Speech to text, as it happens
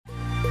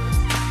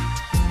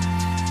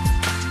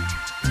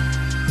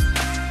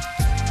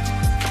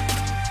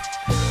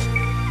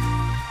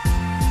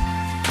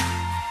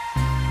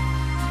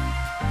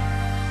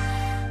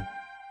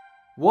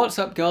What's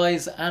up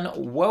guys, and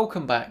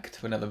welcome back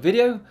to another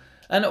video,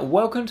 and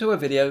welcome to a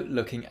video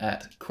looking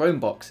at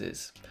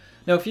Chromeboxes.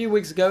 Now a few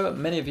weeks ago,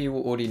 many of you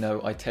will already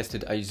know I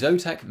tested a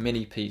Zotac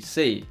mini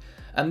PC,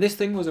 and this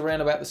thing was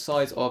around about the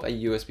size of a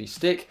USB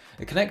stick.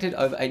 It connected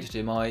over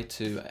HDMI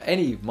to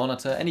any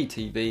monitor, any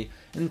TV,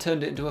 and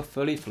turned it into a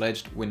fully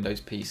fledged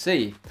Windows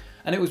PC.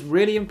 And it was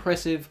really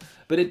impressive,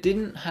 but it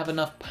didn't have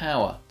enough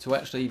power to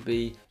actually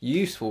be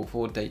useful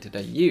for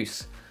day-to-day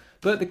use.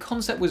 But the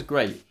concept was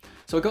great.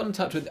 So I got in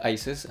touch with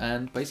Asus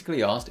and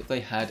basically asked if they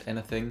had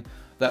anything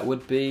that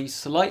would be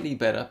slightly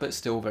better but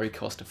still very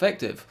cost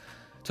effective.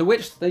 To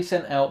which they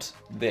sent out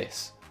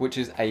this, which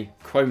is a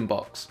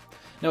Chromebox.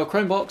 Now a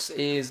Chromebox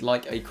is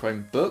like a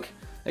Chromebook,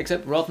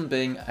 except rather than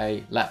being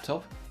a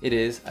laptop, it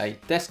is a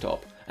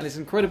desktop. And it's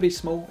incredibly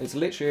small. It's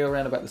literally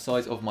around about the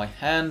size of my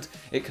hand.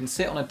 It can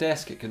sit on a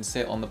desk, it can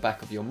sit on the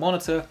back of your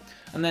monitor,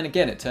 and then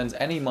again it turns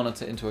any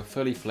monitor into a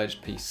fully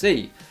fledged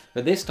PC.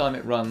 But this time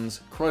it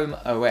runs Chrome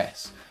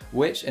OS,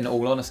 which in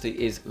all honesty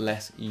is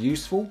less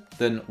useful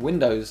than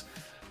Windows,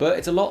 but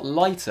it's a lot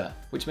lighter,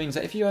 which means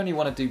that if you only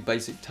want to do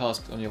basic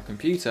tasks on your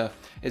computer,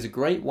 it's a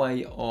great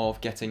way of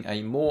getting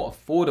a more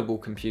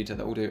affordable computer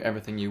that will do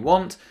everything you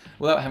want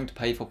without having to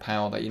pay for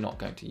power that you're not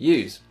going to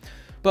use.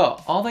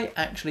 But are they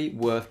actually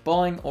worth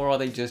buying, or are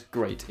they just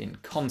great in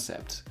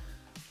concept?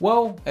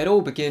 Well, it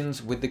all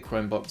begins with the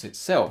Chromebox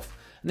itself.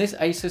 And this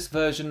Asus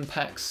version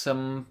packs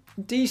some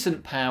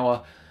decent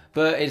power,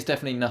 but it's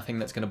definitely nothing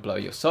that's going to blow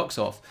your socks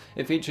off.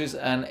 It features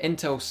an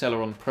Intel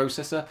Celeron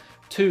processor,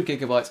 2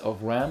 GB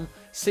of RAM,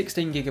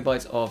 16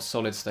 GB of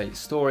solid state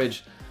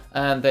storage,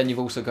 and then you've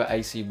also got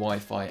AC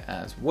Wi-Fi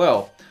as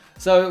well.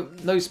 So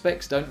those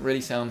specs don't really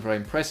sound very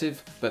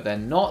impressive, but they're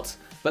not.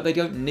 But they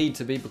don't need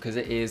to be because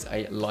it is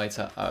a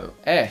lighter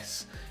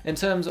OS. In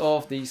terms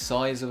of the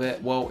size of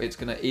it, well, it's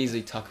going to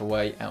easily tuck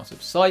away out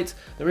of sight.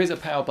 There is a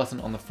power button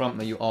on the front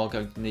that you are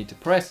going to need to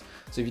press,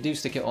 so if you do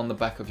stick it on the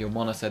back of your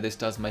monitor, this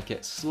does make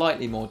it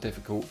slightly more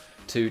difficult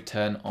to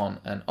turn on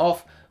and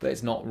off, but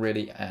it's not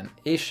really an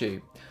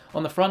issue.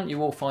 On the front you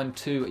will find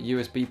 2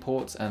 USB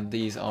ports, and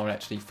these are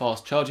actually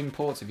fast charging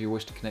ports if you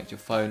wish to connect your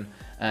phone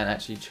and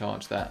actually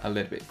charge that a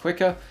little bit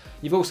quicker.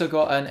 You've also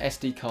got an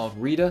SD card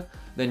reader,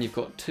 then you've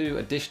got 2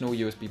 additional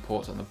USB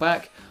ports on the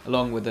back,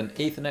 along with an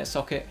Ethernet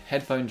socket,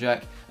 headphone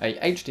jack, a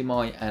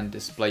HDMI and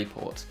display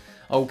port.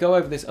 I'll go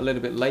over this a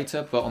little bit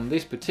later, but on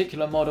this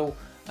particular model,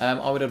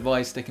 I would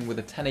advise sticking with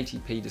a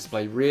 1080p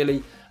display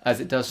really, as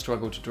it does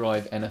struggle to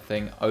drive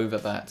anything over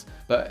that.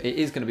 But it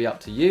is going to be up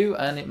to you,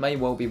 and it may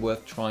well be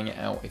worth trying it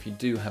out if you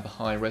do have a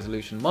high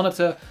resolution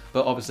monitor,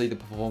 but obviously the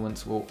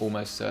performance will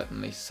almost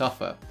certainly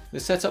suffer. The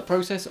setup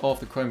process of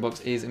the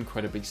Chromebox is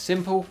incredibly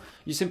simple.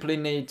 You simply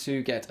need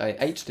to get a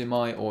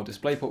HDMI or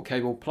DisplayPort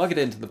cable, plug it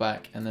into the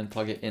back, and then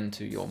plug it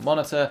into your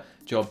monitor.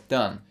 Job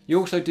done. You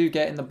also do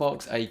get in the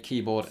box a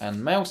keyboard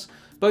and mouse,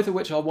 both of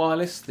which are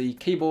wireless. The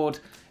keyboard,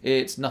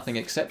 it's nothing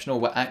exceptional,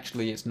 but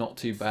actually it's not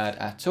too bad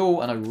at all,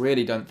 and I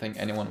really don't think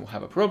anyone will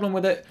have a problem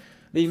with it.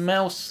 The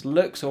mouse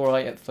looks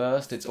alright at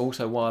first, it's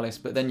also wireless,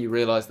 but then you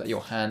realise that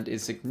your hand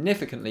is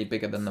significantly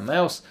bigger than the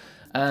mouse,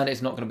 and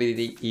it's not going to be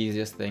the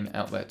easiest thing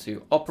out there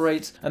to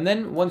operate. And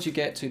then once you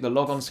get to the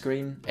logon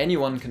screen,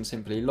 anyone can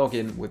simply log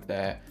in with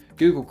their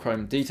Google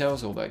Chrome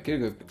details or their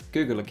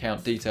Google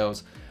account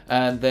details,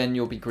 and then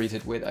you'll be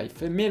greeted with a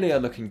familiar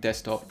looking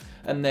desktop,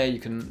 and there you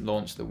can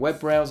launch the web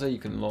browser, you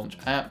can launch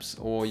apps,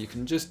 or you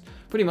can just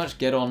pretty much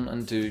get on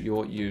and do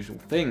your usual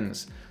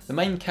things. The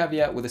main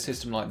caveat with a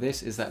system like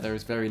this is that there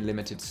is very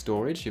limited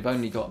storage. You've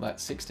only got that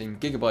 16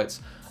 GB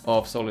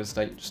of solid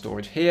state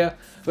storage here,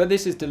 but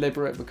this is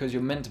deliberate because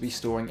you're meant to be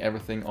storing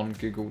everything on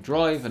Google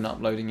Drive and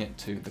uploading it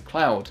to the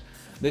cloud.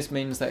 This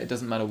means that it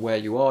doesn't matter where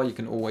you are, you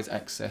can always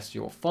access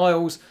your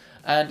files,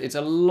 and it's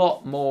a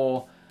lot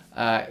more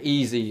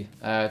easy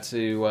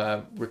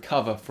to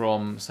recover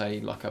from, say,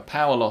 like a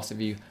power loss if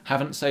you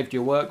haven't saved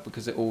your work,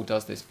 because it all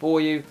does this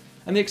for you.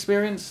 And the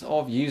experience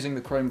of using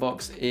the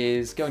Chromebox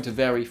is going to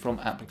vary from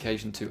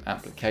application to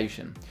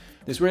application.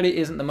 This really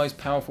isn't the most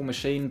powerful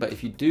machine, but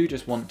if you do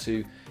just want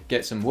to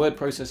get some word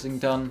processing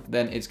done,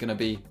 then it's going to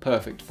be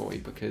perfect for you,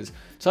 because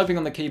typing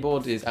on the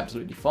keyboard is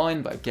absolutely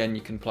fine, but again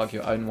you can plug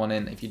your own one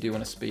in if you do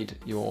want to speed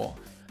your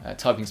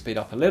typing speed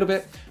up a little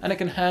bit, and it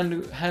can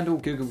handle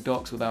Google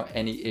Docs without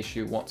any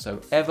issue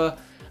whatsoever.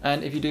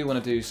 And if you do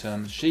want to do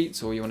some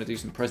sheets, or you want to do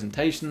some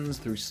presentations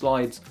through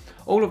slides,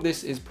 all of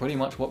this is pretty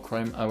much what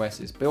Chrome OS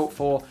is built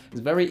for.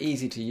 It's very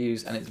easy to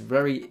use, and it's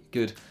very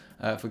good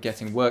for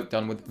getting work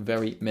done with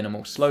very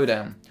minimal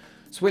slowdown.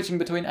 Switching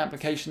between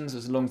applications,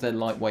 as long as they're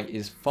lightweight,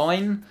 is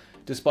fine,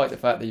 despite the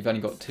fact that you've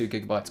only got 2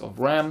 GB of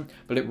RAM,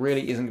 but it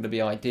really isn't going to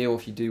be ideal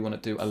if you do want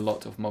to do a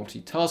lot of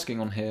multitasking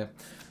on here.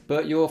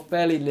 But you're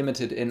fairly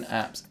limited in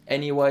apps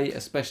anyway,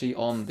 especially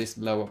on this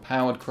lower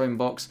powered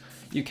Chromebox.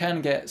 You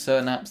can get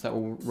certain apps that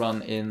will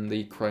run in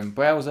the Chrome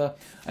browser,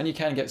 and you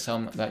can get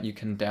some that you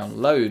can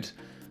download.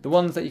 The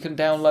ones that you can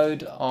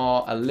download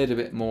are a little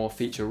bit more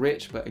feature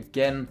rich, but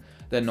again,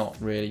 they're not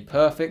really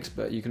perfect,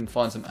 but you can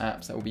find some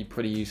apps that will be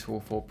pretty useful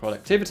for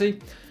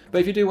productivity. But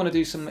if you do want to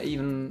do some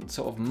even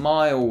sort of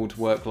mild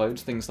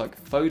workloads, things like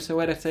photo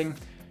editing,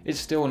 it's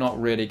still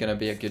not really going to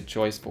be a good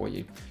choice for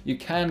you. You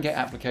can get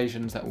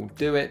applications that will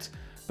do it,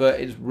 but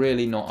it's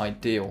really not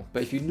ideal.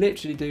 But if you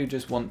literally do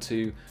just want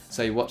to,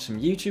 say, watch some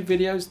YouTube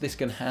videos, this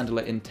can handle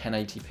it in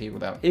 1080p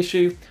without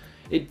issue.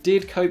 It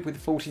did cope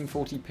with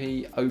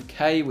 1440p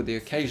okay, with the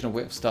occasional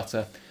bit of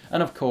stutter,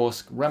 and of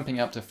course, ramping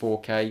up to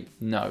 4K,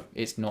 no,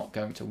 it's not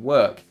going to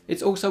work.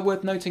 It's also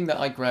worth noting that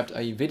I grabbed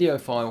a video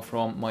file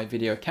from my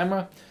video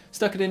camera,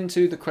 stuck it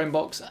into the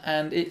Chromebox,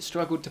 and it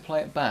struggled to play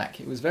it back.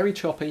 It was very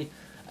choppy,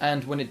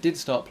 and when it did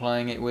start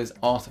playing, it was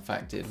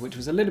artifacted, which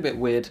was a little bit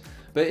weird,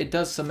 but it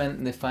does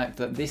cement the fact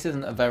that this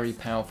isn't a very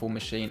powerful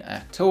machine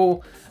at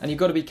all, and you've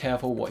got to be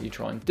careful what you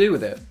try and do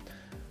with it.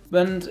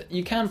 And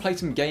you can play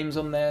some games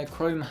on there.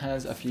 Chrome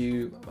has a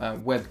few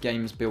web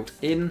games built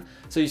in,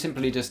 so you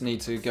simply just need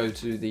to go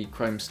to the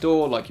Chrome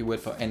store like you would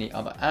for any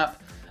other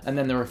app, and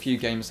then there are a few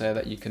games there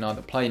that you can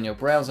either play in your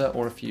browser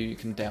or a few you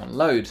can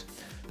download.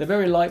 They're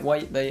very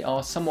lightweight, they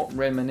are somewhat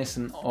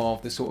reminiscent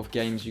of the sort of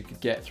games you could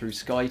get through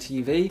Sky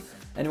TV.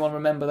 Anyone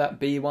remember that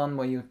B one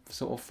where you're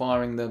sort of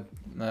firing the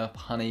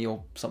honey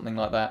or something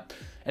like that?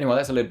 Anyway,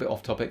 that's a little bit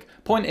off topic.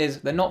 Point is,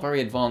 they're not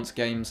very advanced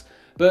games,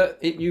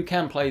 but you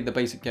can play the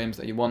basic games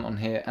that you want on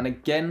here. And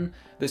again,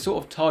 the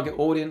sort of target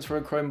audience for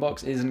a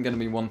Chromebox isn't going to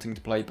be wanting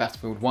to play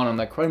Battlefield 1 on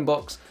their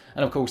Chromebox,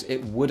 and of course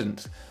it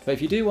wouldn't. But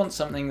if you do want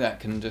something that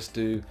can just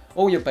do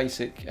all your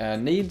basic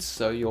needs,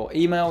 so your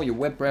email, your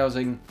web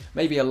browsing,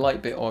 maybe a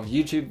light bit of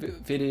YouTube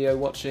video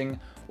watching,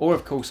 or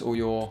of course all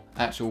your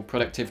actual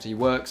productivity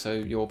work, so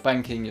your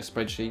banking, your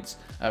spreadsheets,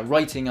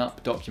 writing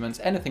up documents,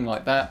 anything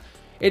like that,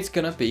 it's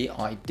going to be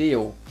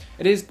ideal.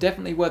 It is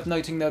definitely worth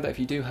noting though that if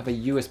you do have a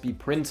USB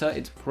printer,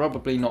 it's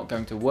probably not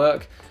going to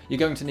work. You're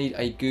going to need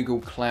a Google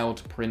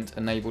Cloud Print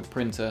enabled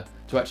printer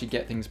to actually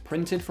get things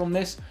printed from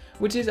this,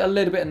 which is a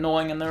little bit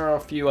annoying, and there are a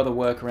few other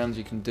workarounds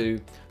you can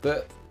do.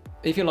 But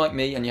if you're like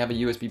me and you have a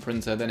USB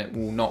printer, then it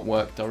will not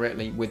work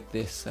directly with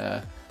this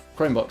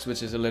Chromebox,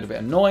 which is a little bit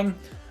annoying.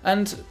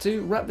 And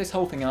to wrap this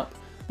whole thing up,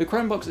 the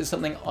Chromebox is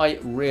something I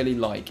really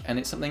like, and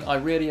it's something I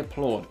really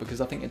applaud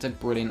because I think it's a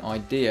brilliant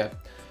idea.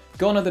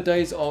 Gone are the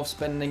days of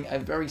spending a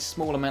very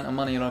small amount of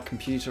money on a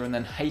computer and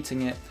then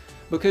hating it,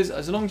 because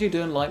as long as you're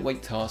doing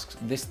lightweight tasks,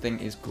 this thing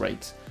is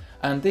great.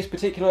 And this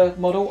particular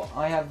model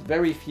I have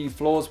very few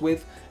flaws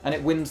with, and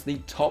it wins the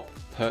top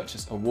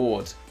purchase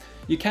award.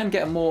 You can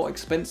get a more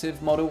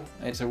expensive model,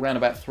 it's around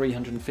about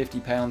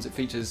 £350. It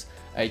features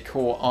a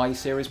Core i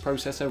series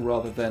processor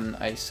rather than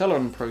a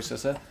Celeron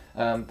processor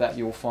that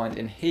you'll find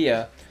in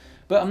here.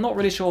 But I'm not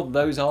really sure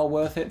those are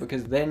worth it,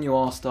 because then you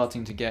are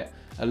starting to get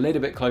a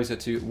little bit closer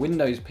to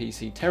Windows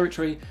PC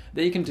territory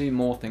that you can do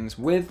more things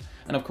with,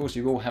 and of course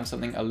you will have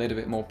something a little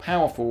bit more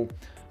powerful,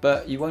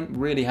 but you won't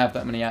really have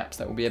that many apps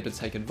that will be able to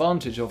take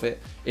advantage of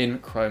it in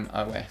Chrome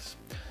OS.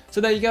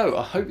 So there you go,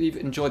 I hope you've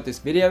enjoyed this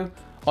video.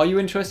 Are you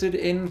interested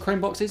in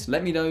Chromeboxes?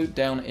 Let me know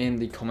down in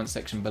the comments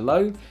section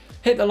below.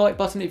 Hit the like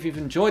button if you've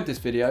enjoyed this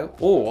video,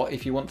 or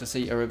if you want to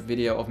see a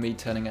video of me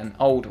turning an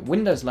old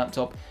Windows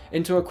laptop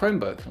into a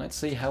Chromebook. Let's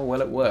see how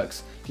well it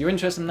works. If you're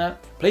interested in that,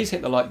 please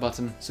hit the like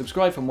button,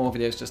 subscribe for more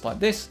videos just like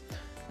this,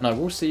 and I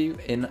will see you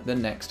in the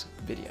next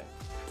video.